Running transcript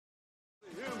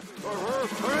or her,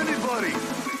 or anybody.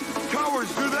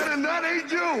 Cowards do that, and that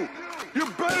ain't you.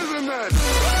 You're better than that.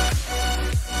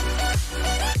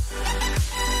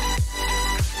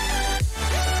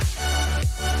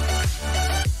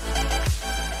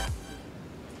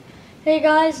 Hey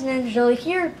guys, Ninja Dilly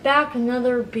here, back with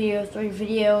another BO3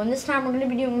 video, and this time we're going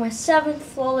to be doing my 7th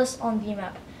flawless on the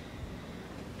map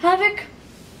Havoc.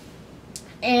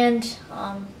 And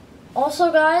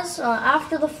also guys,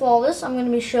 after the flawless, I'm going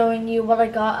to be showing you what I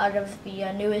got out of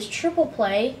the newest triple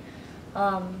play.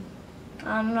 I'm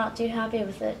not too happy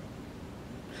with it.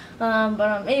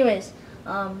 Anyways,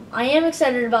 I am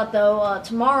excited about though,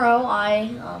 tomorrow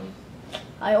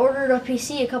I ordered a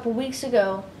PC a couple weeks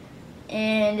ago.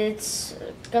 And it's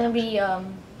gonna be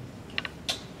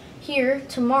here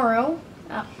tomorrow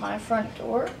at my front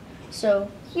door.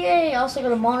 So yay! I also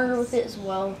got a monitor with it as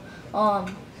well.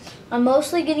 I'm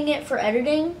mostly getting it for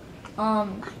editing.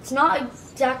 It's not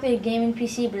exactly a gaming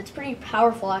PC, but it's pretty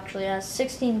powerful actually. It has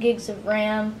 16 gigs of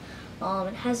RAM.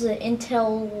 It has an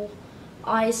Intel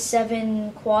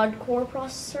i7 quad core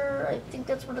processor. I think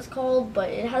that's what it's called, but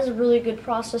it has a really good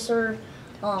processor,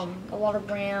 a lot of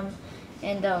RAM,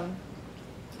 and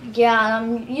yeah,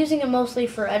 I'm using it mostly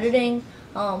for editing,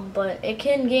 but it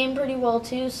can game pretty well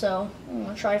too, so I'm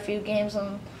going to try a few games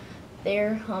on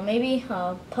there. Maybe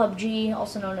PUBG,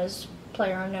 also known as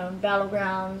PlayerUnknown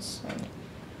Battlegrounds, and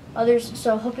others.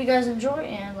 So hope you guys enjoy,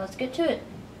 and let's get to it.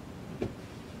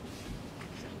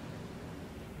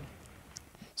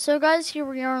 So guys, here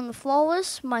we are on the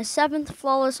flawless, my 7th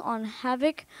flawless on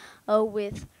Havoc,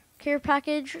 with care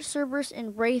package, Cerberus,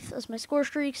 and Wraith as my score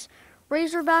streaks.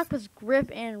 Razorback with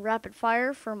grip and rapid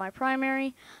fire for my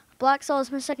primary, Black Cell as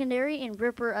my secondary, and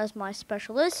Ripper as my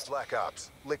specialist. Black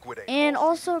Ops, liquidate. And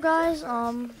also guys,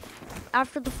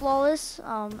 after the flawless,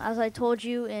 as I told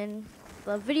you in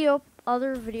the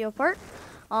other video part,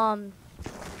 I'm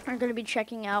going to be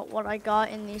checking out what I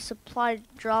got in the supply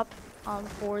drop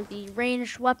for the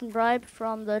ranged weapon bribe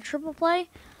from the triple play.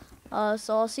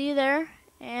 So I'll see you there,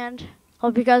 and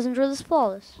hope you guys enjoy this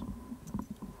flawless.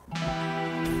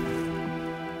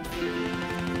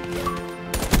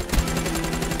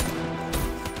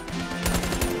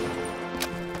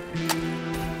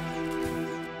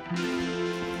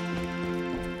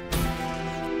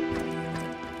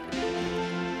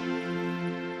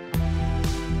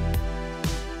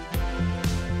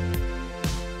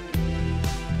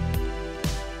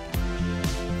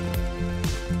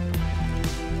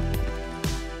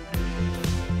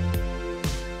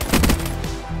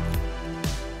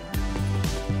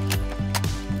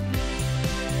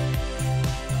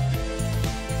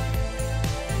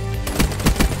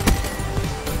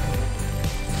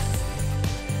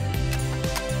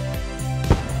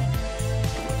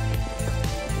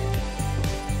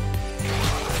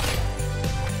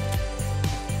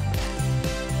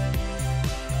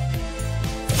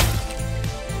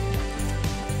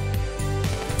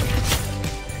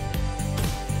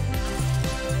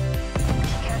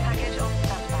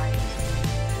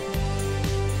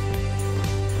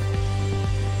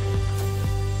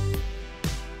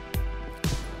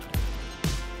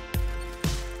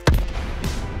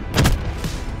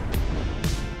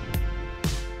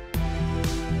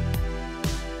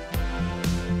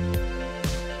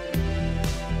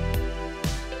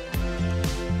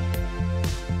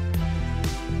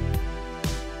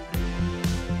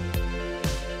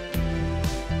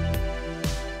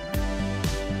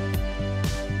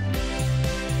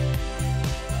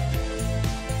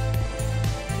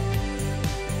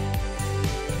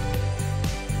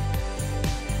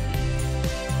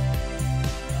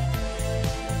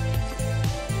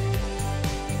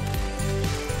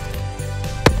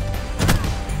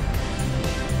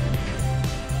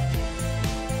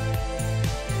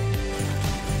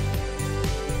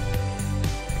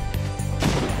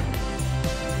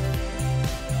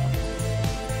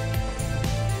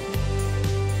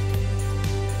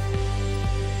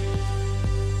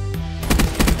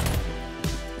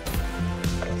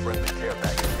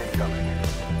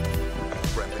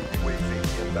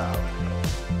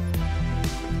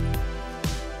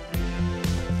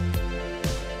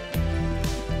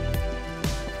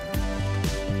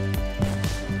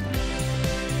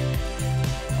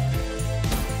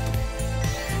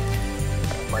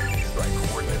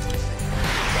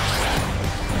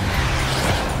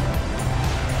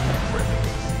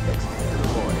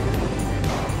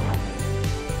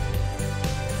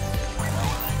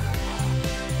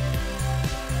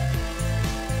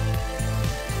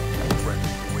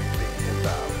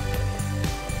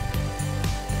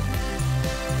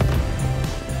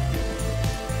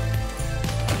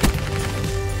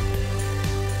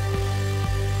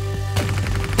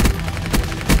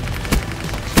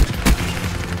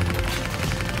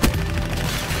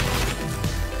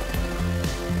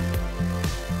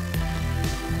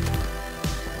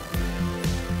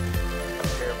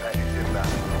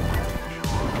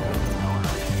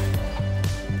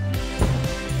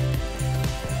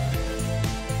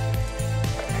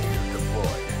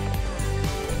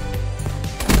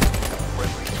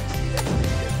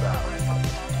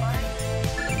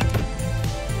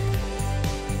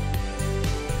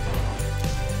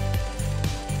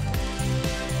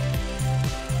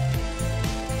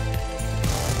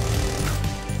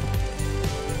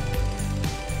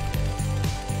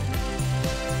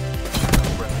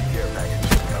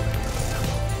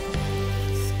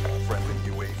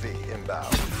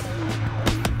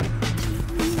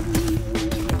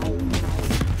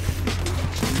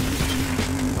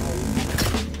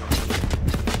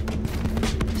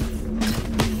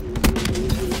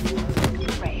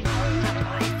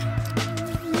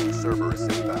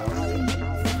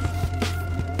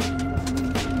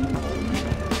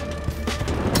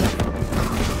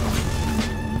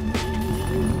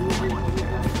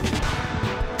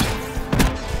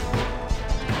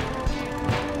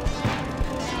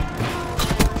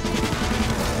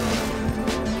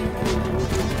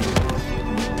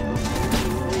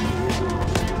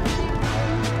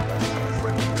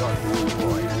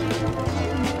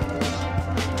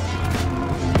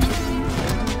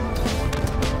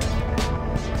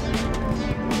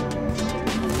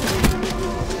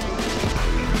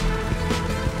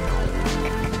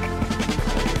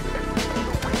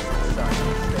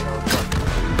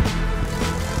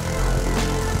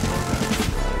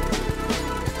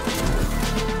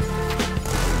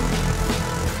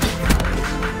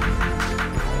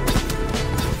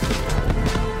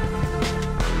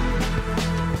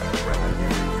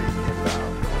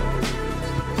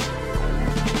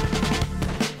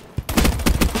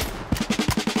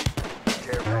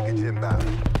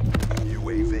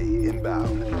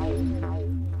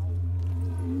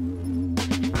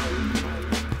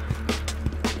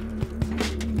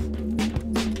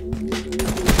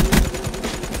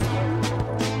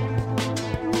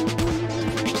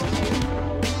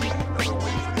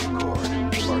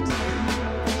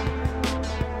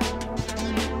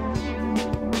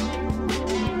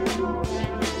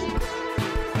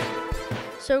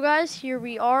 So guys, here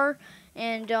we are,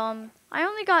 and I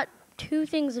only got 2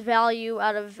 things of value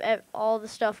out of all the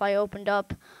stuff I opened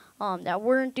up that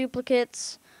weren't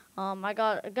duplicates. I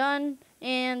got a gun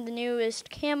and the newest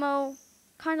camo.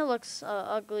 Kind of looks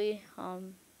ugly,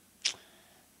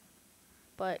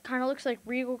 but kind of looks like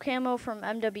Regal camo from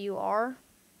MWR.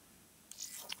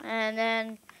 And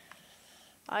then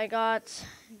I got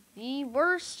the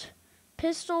worst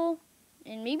pistol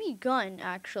and maybe gun,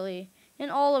 actually, in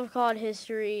all of COD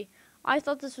history. I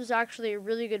thought this was actually a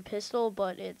really good pistol,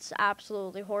 but it's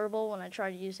absolutely horrible when I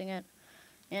tried using it.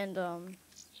 And,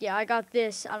 yeah, I got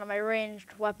this out of my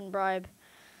ranged weapon bribe.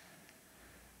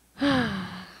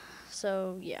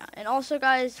 So, yeah. And also,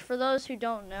 guys, for those who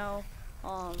don't know,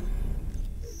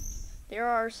 there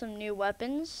are some new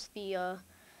weapons. The,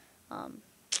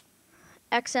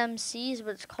 XMC is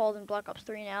what it's called in Black Ops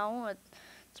 3 now.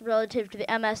 It's relative to the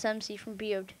MSMC from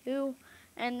BO2,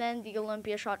 and then the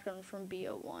Olympia shotgun from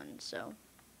BO1. So,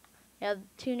 yeah,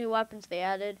 2 new weapons they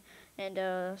added. And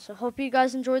so hope you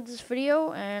guys enjoyed this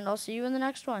video, and I'll see you in the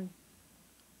next one.